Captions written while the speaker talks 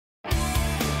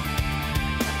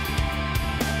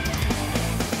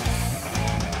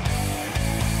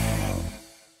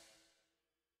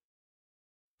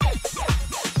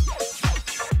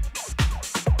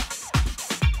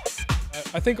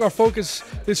I think our focus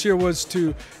this year was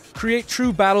to create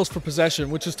true battles for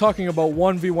possession, which is talking about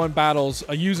 1v1 battles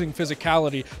using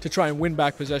physicality to try and win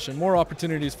back possession. More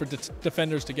opportunities for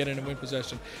defenders to get in and win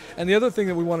possession. And the other thing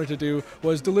that we wanted to do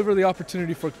was deliver the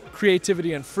opportunity for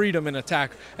creativity and freedom in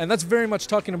attack. And that's very much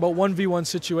talking about 1v1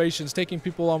 situations, taking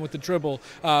people on with the dribble,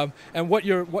 and what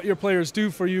your players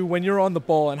do for you when you're on the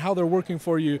ball and how they're working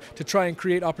for you to try and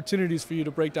create opportunities for you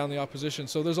to break down the opposition.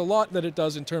 So there's a lot that it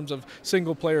does in terms of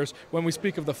single players when we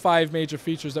speak of the 5 major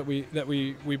features that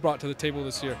we brought to the table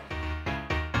this year.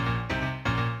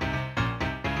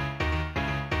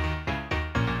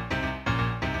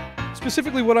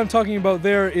 Specifically, what I'm talking about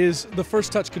there is the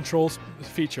first touch controls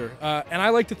feature. And I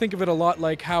like to think of it a lot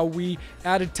like how we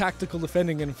added tactical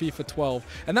defending in FIFA 12.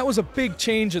 And that was a big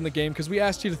change in the game because we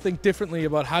asked you to think differently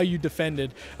about how you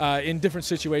defended in different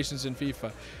situations in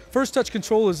FIFA. First touch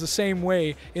control is the same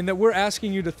way in that we're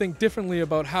asking you to think differently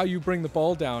about how you bring the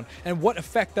ball down and what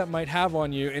effect that might have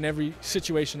on you in every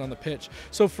situation on the pitch.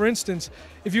 So for instance,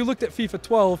 if you looked at FIFA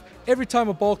 12, every time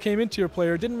a ball came into your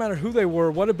player, it didn't matter who they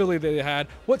were, what ability they had,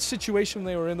 what situation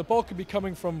they were in, the ball could be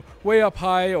coming from way up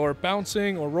high or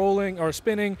bouncing or rolling or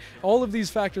spinning. All of these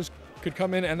factors could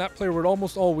come in and that player would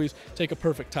almost always take a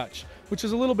perfect touch, which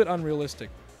is a little bit unrealistic.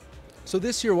 So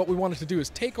this year what we wanted to do is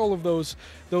take all of those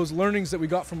learnings that we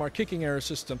got from our kicking error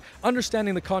system,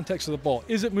 understanding the context of the ball.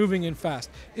 Is it moving in fast?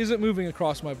 Is it moving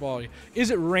across my body? Is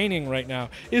it raining right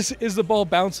now? Is the ball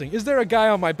bouncing? Is there a guy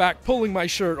on my back pulling my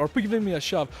shirt or giving me a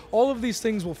shove? All of these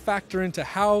things will factor into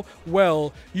how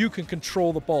well you can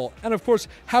control the ball. And of course,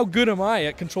 how good am I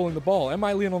at controlling the ball? Am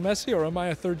I Lionel Messi or am I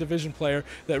a third division player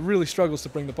that really struggles to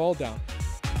bring the ball down?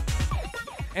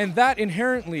 And that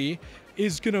inherently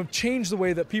is going to change the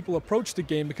way that people approach the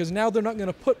game because now they're not going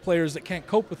to put players that can't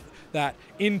cope with that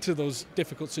into those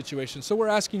difficult situations. So we're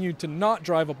asking you to not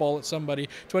drive a ball at somebody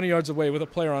 20 yards away with a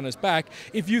player on his back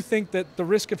if you think that the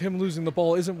risk of him losing the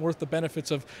ball isn't worth the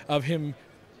benefits of him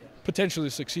potentially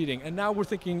succeeding. And now we're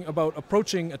thinking about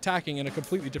approaching attacking in a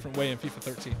completely different way in FIFA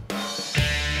 13.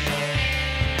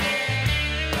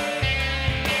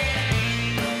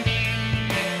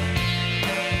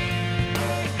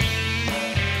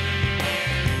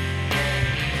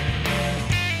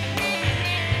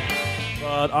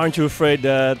 But aren't you afraid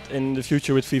that in the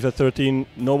future with FIFA 13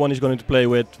 no one is going to play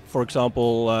with, for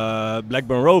example,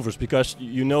 Blackburn Rovers, because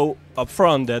you know up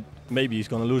front that maybe he's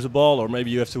going to lose the ball or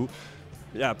maybe you have to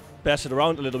pass it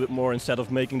around a little bit more instead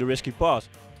of making the risky pass?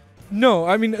 No,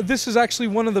 I mean, this is actually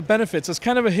one of the benefits. It's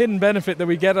kind of a hidden benefit that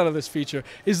we get out of this feature,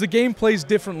 is the game plays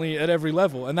differently at every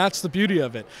level, and that's the beauty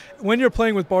of it. When you're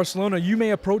playing with Barcelona, you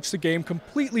may approach the game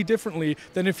completely differently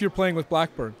than if you're playing with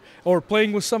Blackburn, or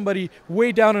playing with somebody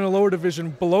way down in a lower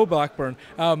division below Blackburn.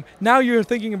 Now you're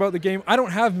thinking about the game, I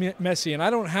don't have Messi, and I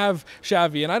don't have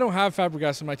Xavi, and I don't have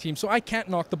Fabregas in my team, so I can't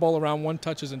knock the ball around one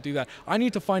touches and do that. I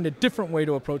need to find a different way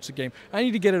to approach the game. I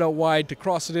need to get it out wide to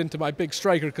cross it into my big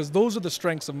striker, because those are the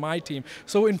strengths of my team.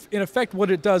 So in effect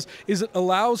what it does is it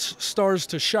allows stars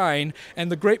to shine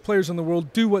and the great players in the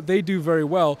world do what they do very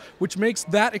well, which makes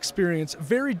that experience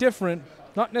very different,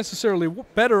 not necessarily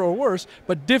better or worse,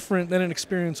 but different than an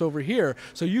experience over here.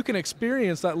 So you can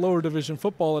experience that lower division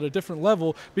football at a different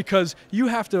level because you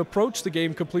have to approach the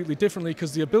game completely differently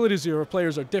because the abilities of your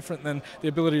players are different than the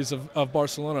abilities of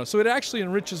Barcelona. So it actually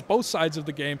enriches both sides of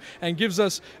the game and gives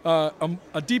us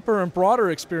a deeper and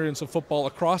broader experience of football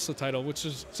across the title, which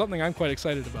is something I'm quite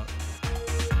excited about.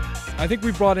 I think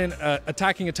we brought in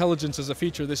attacking intelligence as a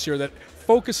feature this year that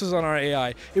focuses on our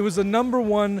AI. It was the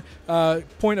 #1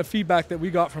 point of feedback that we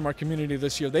got from our community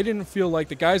this year. They didn't feel like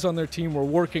the guys on their team were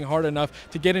working hard enough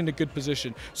to get into good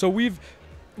position. So we've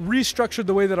restructured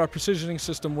the way that our precisioning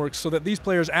system works so that these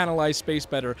players analyze space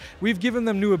better. We've given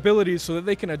them new abilities so that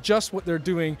they can adjust what they're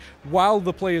doing while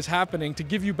the play is happening to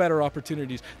give you better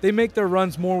opportunities. They make their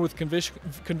runs more with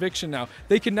conviction now.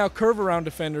 They can now curve around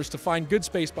defenders to find good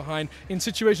space behind in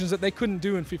situations that they couldn't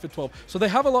do in FIFA 12. So they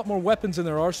have a lot more weapons in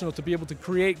their arsenal to be able to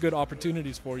create good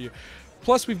opportunities for you.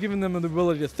 Plus, we've given them the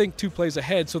ability to think 2 plays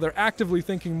ahead, so they're actively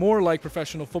thinking more like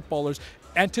professional footballers,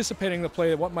 anticipating the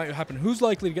play, what might happen, who's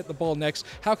likely to get the ball next,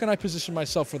 how can I position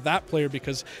myself for that player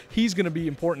because he's going to be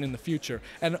important in the future.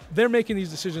 And they're making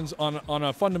these decisions on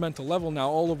a fundamental level now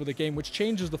all over the game, which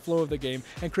changes the flow of the game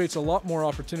and creates a lot more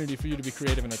opportunity for you to be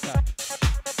creative and attack.